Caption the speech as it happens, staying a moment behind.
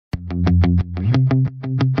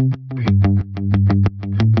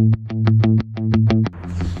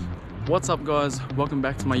What's up guys, welcome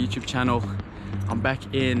back to my YouTube channel. I'm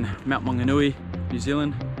back in Mount Maunganui, New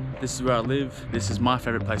Zealand. This is where I live. This is my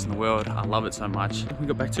favorite place in the world. I love it so much. We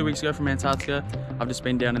got back 2 weeks ago from Antarctica. I've just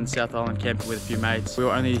been down in the South Island camping with a few mates. We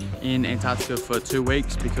were only in Antarctica for 2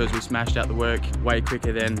 weeks because we smashed out the work way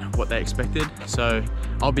quicker than what they expected. So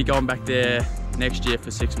I'll be going back there next year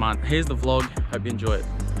for 6 months. Here's the vlog, hope you enjoy it.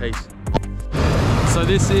 Peace. So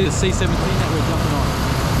this is C-17 that we're jumping on.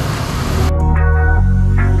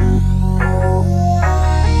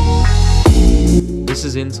 This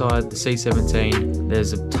is inside the C-17.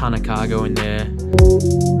 There's a ton of cargo in there.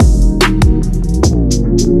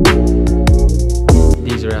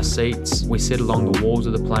 These are our seats. We sit along the walls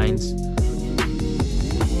of the planes.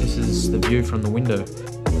 This is the view from the window.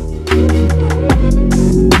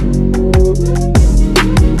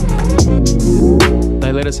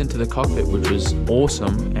 They let us into the cockpit, which was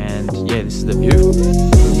awesome, and yeah, this is the view.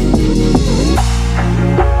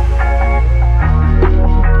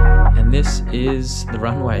 This is the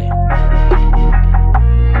runway.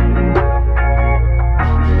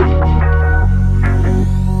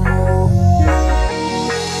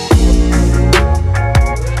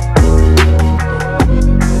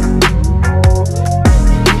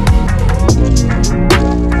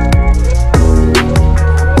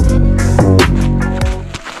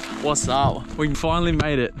 What's up? We finally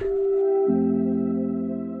made it.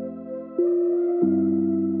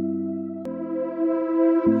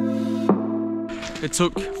 It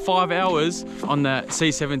took 5 hours on that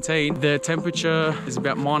C-17. The temperature is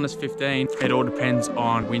about -15. It all depends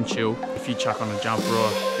on wind chill. If you chuck on a jumper or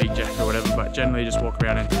a big jacket or whatever, but generally just walk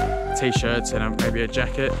around in t-shirts and maybe a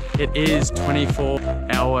jacket. It is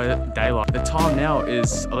 24-hour daylight. The time now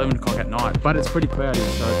is 11 o'clock at night, but it's pretty cloudy,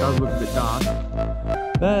 so it does look a bit dark.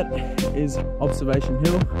 That is Observation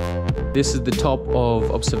Hill. This is the top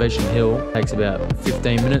of Observation Hill. It takes about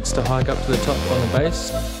 15 minutes to hike up to the top on the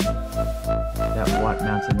base. That white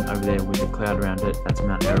mountain over there with the cloud around it, that's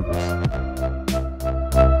Mount Erebus.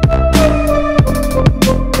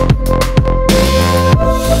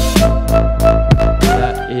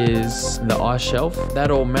 That is the ice shelf. That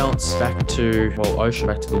all melts back to, well, ocean,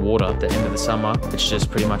 back to the water at the end of the summer. It's just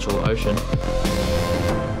pretty much all ocean.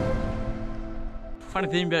 Funny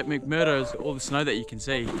thing about McMurdo is all the snow that you can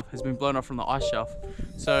see has been blown off from the ice shelf.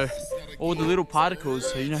 So all the little particles,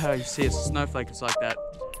 so you know how you see a snowflake, it's like that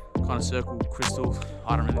kind of circle crystal,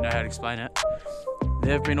 I don't really know how to explain it.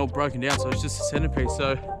 They've been all broken down, so it's just a centerpiece,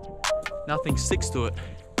 so nothing sticks to it.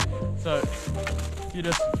 So you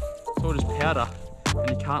just, it's all just powder, and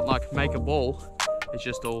you can't like make a ball. It's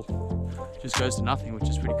just all, just goes to nothing, which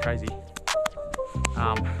is pretty crazy.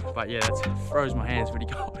 But yeah, that froze my hands pretty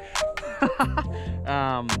cold.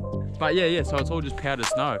 But yeah, so it's all just powdered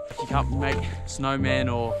snow. You can't make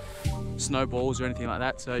snowmen or snowballs or anything like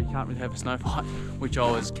that, so you can't really have a snow fight, which I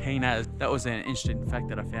was keen at. That was an interesting fact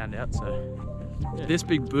that I found out. So yeah. This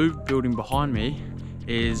big blue building behind me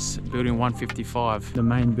is building 155, the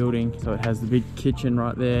main building. So it has the big kitchen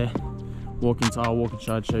right there. Walk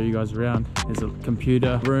inside, show you guys around. There's a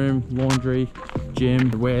computer room, laundry,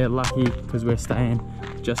 gym. We're lucky because we're staying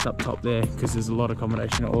just up top there because there's a lot of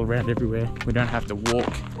accommodation all around everywhere. We don't have to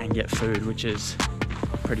walk and get food, which is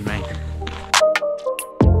pretty mean.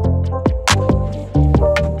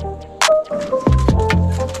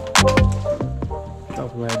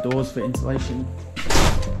 Double our doors for insulation.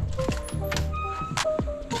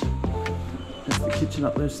 There's the kitchen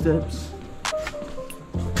up those steps.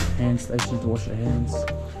 Hand station to wash your hands.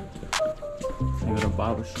 They got a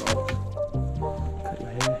barber shop. Cut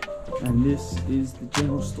your hair. And this is the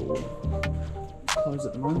general store. Closed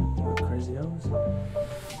at the moment, crazy hours.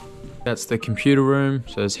 That's the computer room,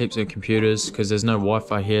 so there's heaps of computers because there's no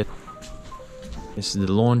Wi-Fi here. This is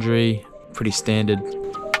the laundry, pretty standard.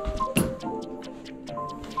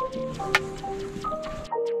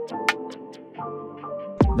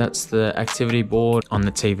 That's the activity board. On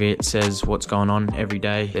the TV it says what's going on every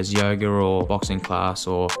day. There's yoga or boxing class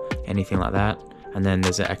or anything like that. And then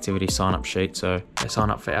there's an activity sign-up sheet, so they sign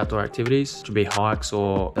up for outdoor activities, which would be hikes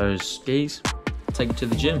or those skis. Take it to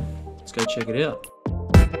the gym. Let's go check it out.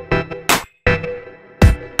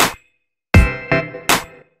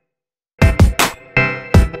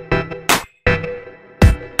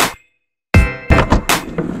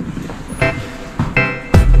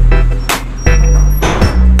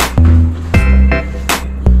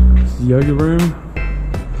 This is the yoga room.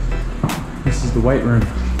 This is the weight room.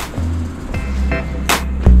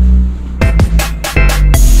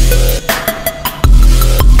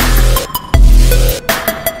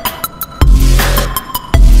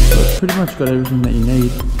 Pretty much got everything that you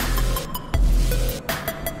need.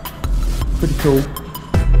 Pretty cool.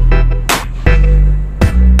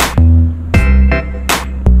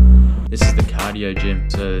 cardio gym.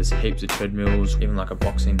 So there's heaps of treadmills, even like a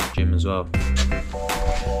boxing gym as well.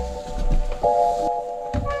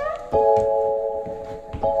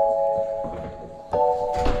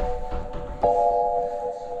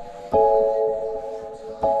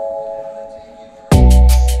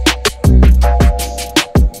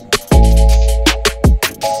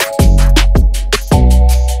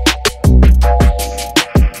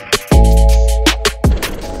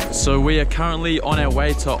 So we are currently on our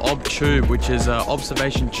way to Ob Tube, which is an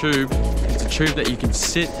observation tube. It's a tube that you can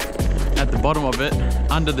sit at the bottom of it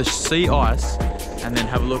under the sea ice and then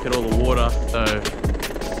have a look at all the water. So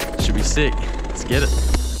it should be sick. Let's get it.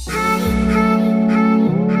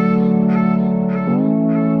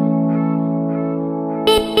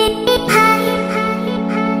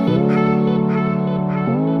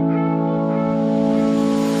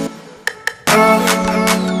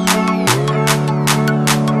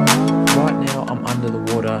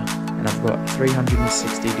 And I've got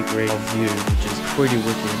 360-degree view, which is pretty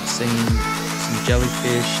wicked. Seeing some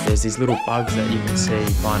jellyfish, there's these little bugs that you can see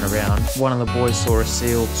flying around. One of the boys saw a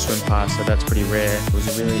seal swim past, so that's pretty rare. It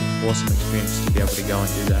was a really awesome experience to be able to go and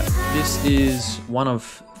do that. This is one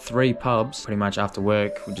of 3 pubs. Pretty much after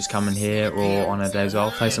work, we just come in here or on our days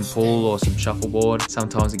off, play some pool or some shuffleboard.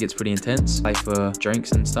 Sometimes it gets pretty intense, play for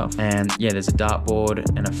drinks and stuff. And yeah, there's a dartboard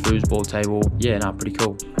and a foosball table. Yeah, no, pretty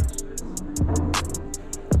cool.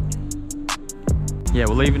 Yeah,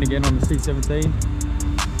 we're leaving again on the C-17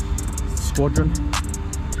 Squadron.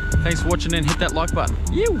 Thanks for watching and hit that like button.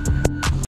 You.